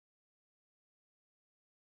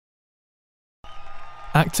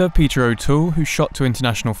Actor Peter O'Toole, who shot to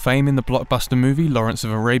international fame in the blockbuster movie Lawrence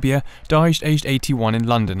of Arabia, died aged 81 in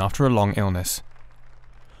London after a long illness.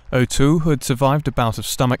 O'Toole, who had survived a bout of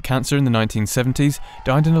stomach cancer in the 1970s,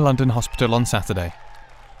 died in a London hospital on Saturday.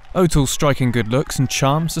 O'Toole's striking good looks and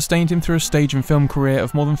charm sustained him through a stage and film career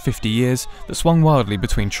of more than 50 years that swung wildly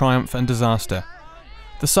between triumph and disaster.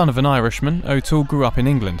 The son of an Irishman, O'Toole grew up in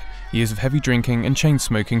England. Years of heavy drinking and chain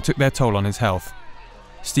smoking took their toll on his health.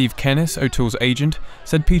 Steve Kennis, O'Toole's agent,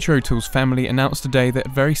 said Peter O'Toole's family announced today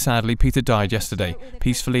that very sadly Peter died yesterday,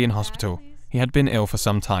 peacefully in hospital. He had been ill for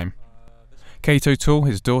some time. Kate O'Toole,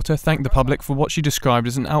 his daughter, thanked the public for what she described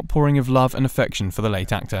as an outpouring of love and affection for the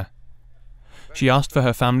late actor. She asked for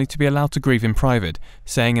her family to be allowed to grieve in private,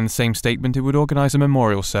 saying in the same statement it would organise a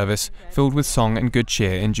memorial service filled with song and good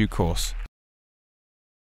cheer in due course.